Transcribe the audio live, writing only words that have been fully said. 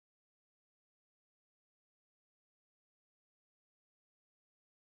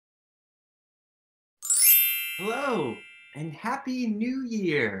Hello and Happy New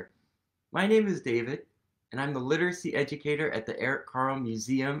Year! My name is David and I'm the literacy educator at the Eric Carle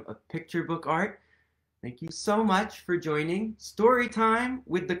Museum of Picture Book Art. Thank you so much for joining Storytime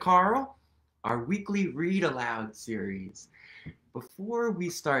with the Carle, our weekly read aloud series. Before we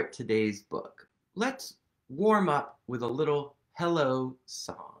start today's book, let's warm up with a little hello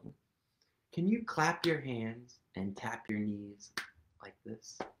song. Can you clap your hands and tap your knees like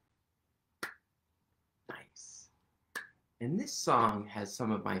this? Nice. And this song has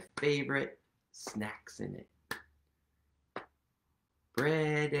some of my favorite snacks in it.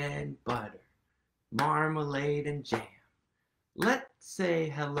 Bread and butter, marmalade and jam. Let's say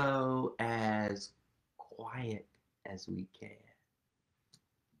hello as quiet as we can.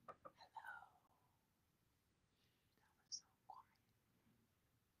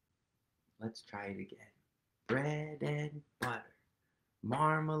 Let's try it again. Bread and butter,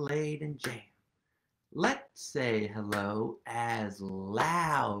 marmalade and jam. Let's say hello as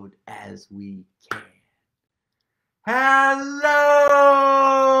loud as we can. Hello!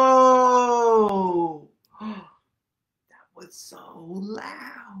 That was so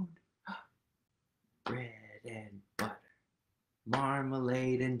loud. Bread and butter,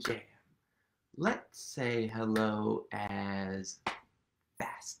 marmalade and jam. Let's say hello as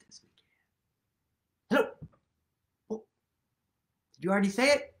fast as we can. Hello! Oh, did you already say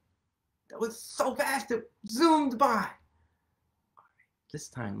it? That was so fast it zoomed by. All right, this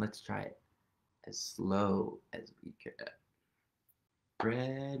time let's try it as slow as we can.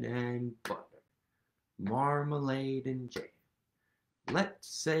 Bread and butter, marmalade and jam. Let's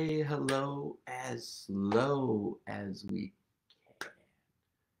say hello as slow as we can.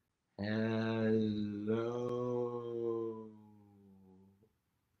 Hello.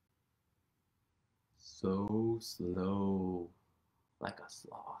 So slow, like a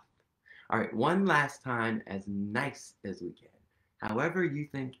sloth. All right, one last time as nice as we can. However you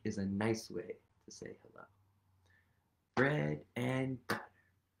think is a nice way to say hello. Bread and butter,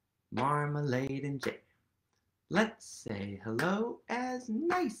 marmalade and jam. Let's say hello as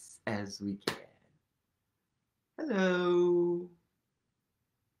nice as we can. Hello.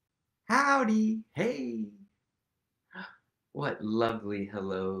 Howdy. Hey. What lovely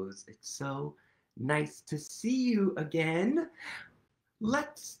hellos. It's so nice to see you again.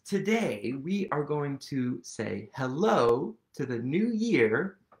 Today we are going to say hello to the new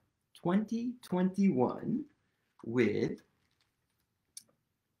year 2021 with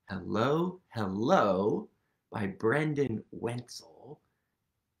Hello, Hello by Brendan Wenzel.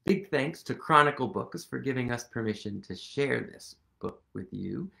 Big thanks to Chronicle Books for giving us permission to share this book with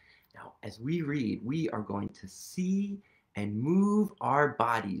you. Now, as we read, we are going to see and move our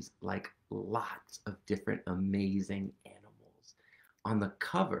bodies like lots of different amazing animals. On the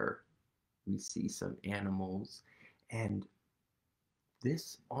cover, we see some animals, and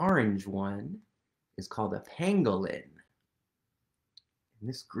this orange one is called a pangolin. And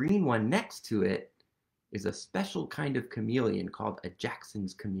this green one next to it is a special kind of chameleon called a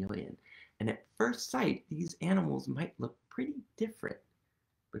Jackson's chameleon. And at first sight, these animals might look pretty different.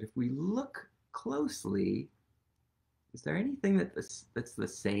 But if we look closely, is there anything that's the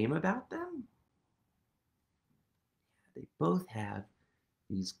same about them? They both have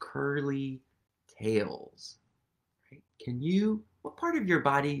these curly tails. Right? What part of your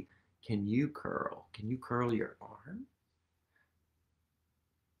body can you curl? Can you curl your arm?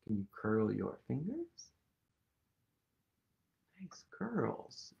 Can you curl your fingers? Nice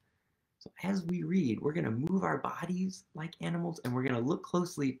curls. So as we read, we're going to move our bodies like animals, and we're going to look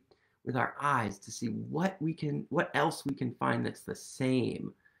closely with our eyes to see what else we can find that's the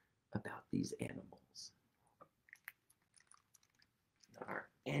same about these animals. Our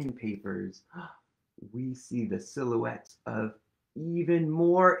end papers, we see the silhouettes of even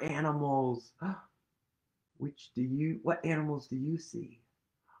more animals. What animals do you see?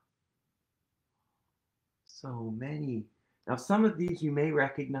 So many. Now, some of these you may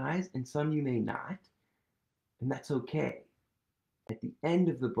recognize and some you may not, and that's okay. At the end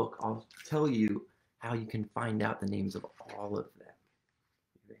of the book, I'll tell you how you can find out the names of all of them.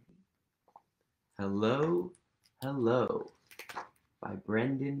 You ready? Hello, Hello by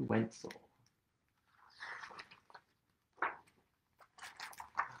Brendan Wenzel.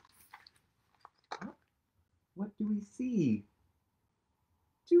 What do we see?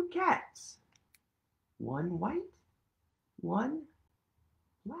 Two cats. One white, one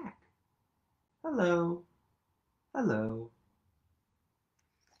black. Hello, hello.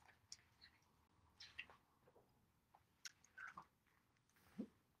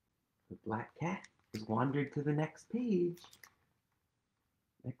 The black cat has wandered to the next page,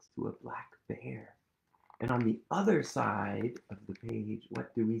 next to a black bear. And on the other side of the page,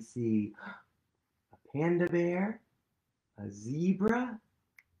 what do we see? A panda bear, a zebra,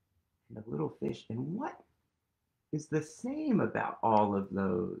 and a little fish. And what is the same about all of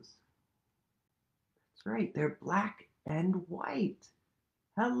those? That's right, they're black and white.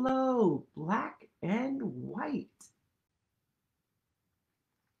 Hello, black and white.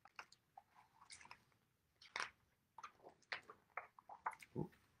 Oh,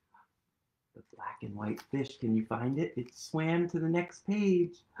 the black and white fish, can you find it? It swam to the next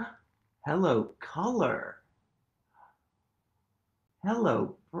page. Hello, color.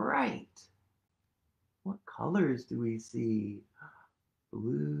 Hello, bright. What colors do we see?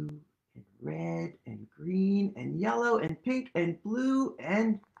 Blue and red and green and yellow and pink and blue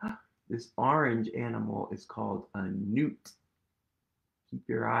and this orange animal is called a newt. Keep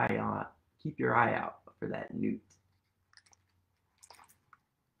your eye out for that newt.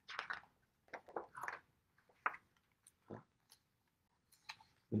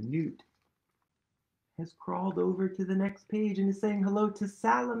 The newt has crawled over to the next page and is saying hello to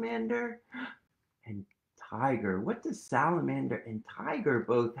salamander and tiger. What does salamander and tiger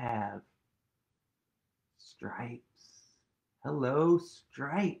both have? Stripes. Hello,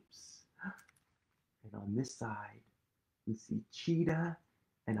 stripes. And on this side, we see cheetah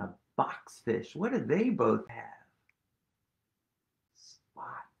and a boxfish. What do they both have?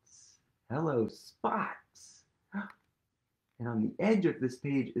 Spots. Hello, spots. And on the edge of this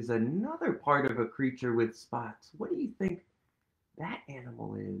page is another part of a creature with spots. What do you think that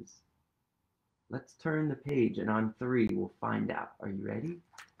animal is? Let's turn the page, and on 3, we'll find out. Are you ready?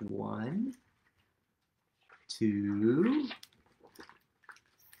 1, 2,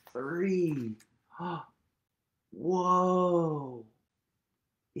 3. Whoa!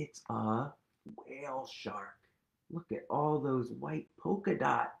 It's a whale shark. Look at all those white polka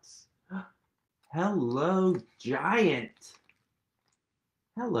dots. Hello, giant.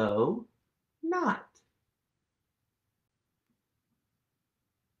 Hello, not.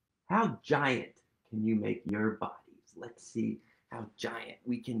 How giant can you make your bodies? Let's see how giant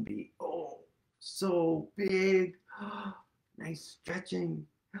we can be. Oh, so big. Nice stretching.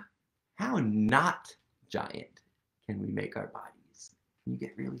 How not giant can we make our bodies? Can you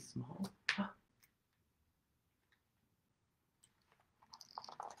get really small?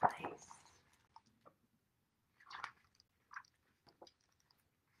 Nice.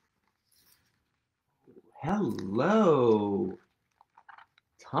 Hello.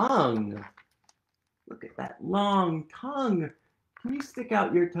 Tongue. Look at that long tongue. Can you stick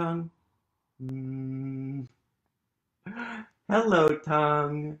out your tongue? Hello,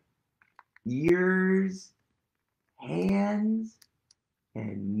 tongue. Ears, hands,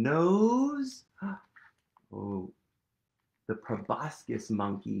 and nose. Oh, the proboscis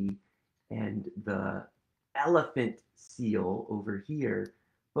monkey and the elephant seal over here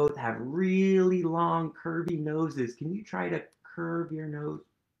both have really long, curvy noses. Can you try to curve your nose?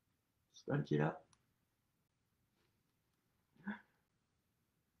 Scrunch it up.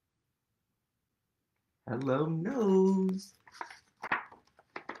 Hello, nose.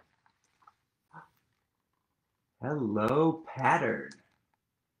 Hello, pattern.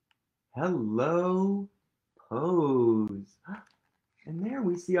 Hello, pose. And there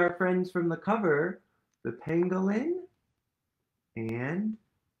we see our friends from the cover, the pangolin and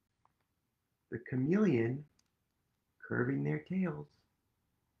the chameleon curving their tails.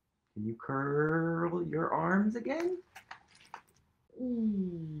 Can you curl your arms again?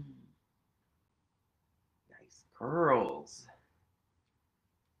 Nice curls.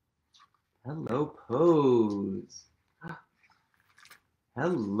 Hello, pose.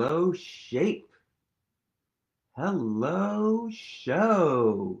 Hello, shape. Hello,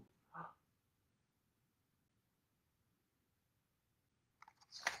 show.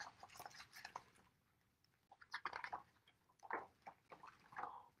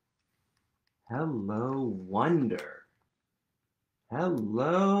 Hello, wonder.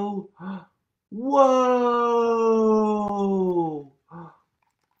 Hello, whoa!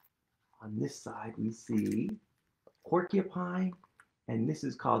 On this side, we see a porcupine, and this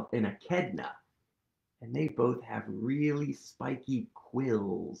is called an echidna. And they both have really spiky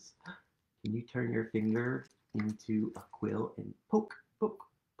quills. Can you turn your finger into a quill and poke, poke,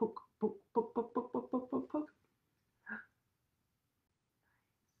 poke, poke, poke, poke, poke, poke, poke, poke, poke?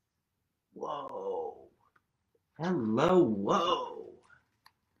 Whoa. Hello, whoa.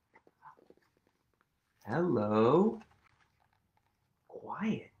 Hello.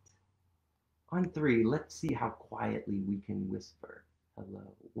 Quiet. On 3, let's see how quietly we can whisper.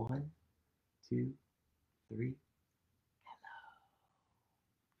 Hello. 1, 2, 3.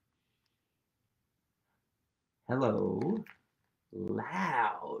 Hello,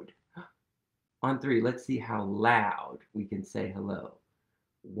 loud. On three, let's see how loud we can say hello.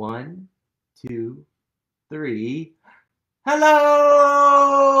 1, 2, 3. Hello!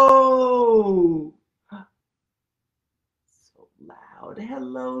 So loud.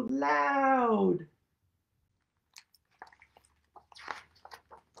 Hello, loud.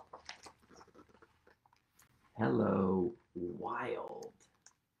 Hello, wild.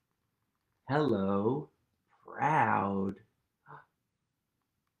 Hello, proud.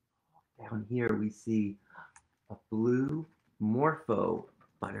 Down here we see a blue morpho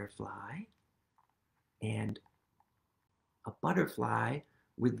butterfly and a butterfly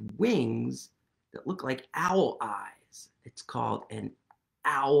with wings that look like owl eyes. It's called an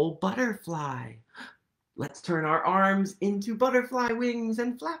owl butterfly. Let's turn our arms into butterfly wings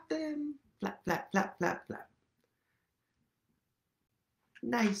and flap them. Flap, flap, flap, flap, flap.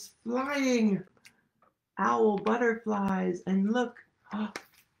 Nice flying owl butterflies. And look,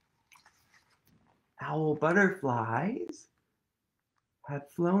 owl butterflies have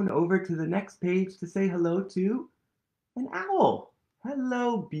flown over to the next page to say hello to an owl.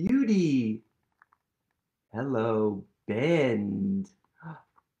 Hello, Beauty. Hello, Bend.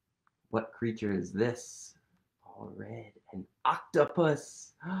 What creature is this? All red. An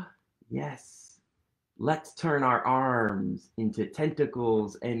octopus. Yes. Let's turn our arms into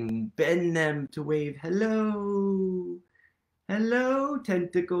tentacles and bend them to wave hello. Hello,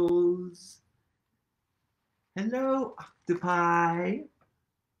 tentacles. Hello, octopi.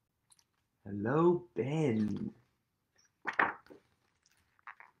 Hello, Bend.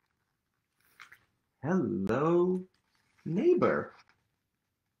 Hello, neighbor.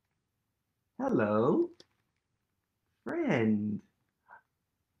 Hello, friend.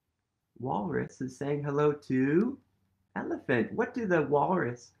 Walrus is saying hello to elephant. What do the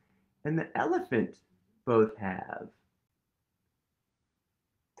walrus and the elephant both have?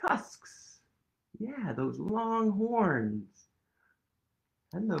 Tusks. Yeah, those long horns.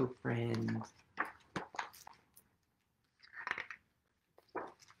 Hello, friend.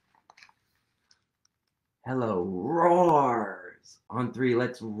 Hello, roars. On three,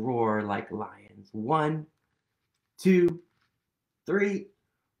 let's roar like lions. 1, 2, 3.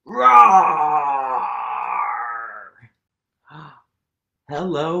 Roar!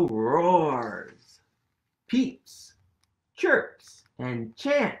 Hello, roars. Peeps, chirps, and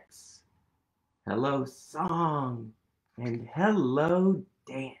chants. Hello, song, and hello,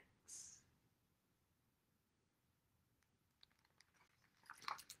 dance.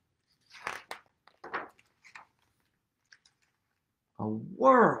 A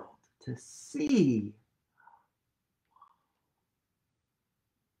world to see.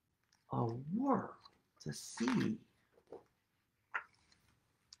 A world to see.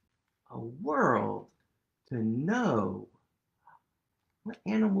 A world to know. What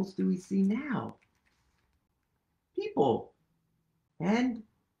animals do we see now? People. And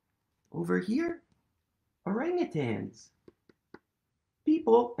over here, orangutans.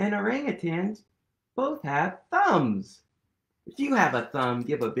 People and orangutans both have thumbs. If you have a thumb,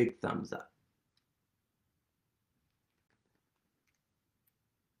 give a big thumbs up.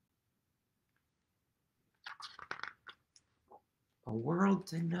 A world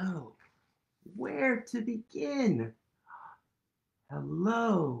to know. Where to begin?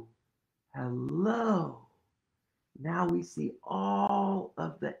 Hello, hello. Now we see all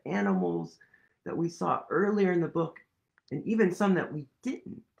of the animals that we saw earlier in the book, and even some that we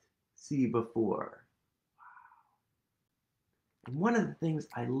didn't see before. And one of the things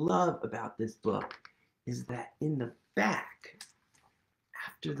I love about this book is that in the back,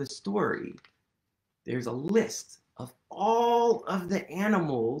 after the story, there's a list of all of the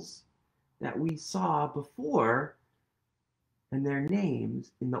animals that we saw before and their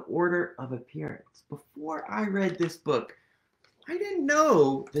names in the order of appearance. Before I read this book, I didn't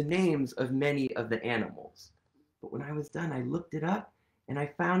know the names of many of the animals. But when I was done, I looked it up and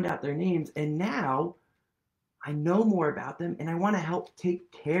I found out their names, and now I know more about them and I want to help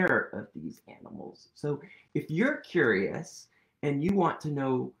take care of these animals. So if you're curious and you want to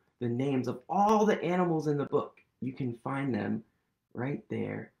know the names of all the animals in the book, you can find them right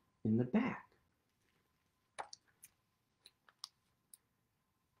there in the back.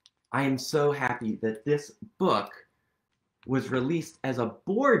 I am so happy that this book was released as a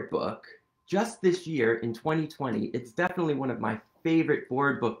board book just this year in 2020. It's definitely one of my favorite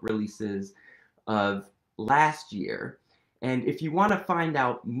board book releases of last year. And if you want to find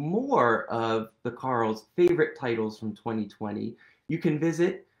out more of the Carle's favorite titles from 2020, you can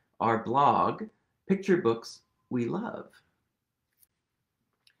visit our blog, Picture Books We Love.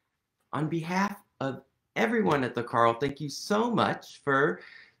 On behalf of everyone at the Carle, thank you so much for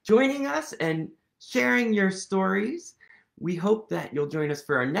joining us and sharing your stories. We hope that you'll join us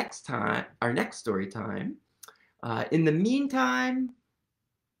for our next story time. In the meantime,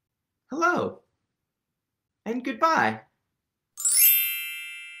 hello and goodbye.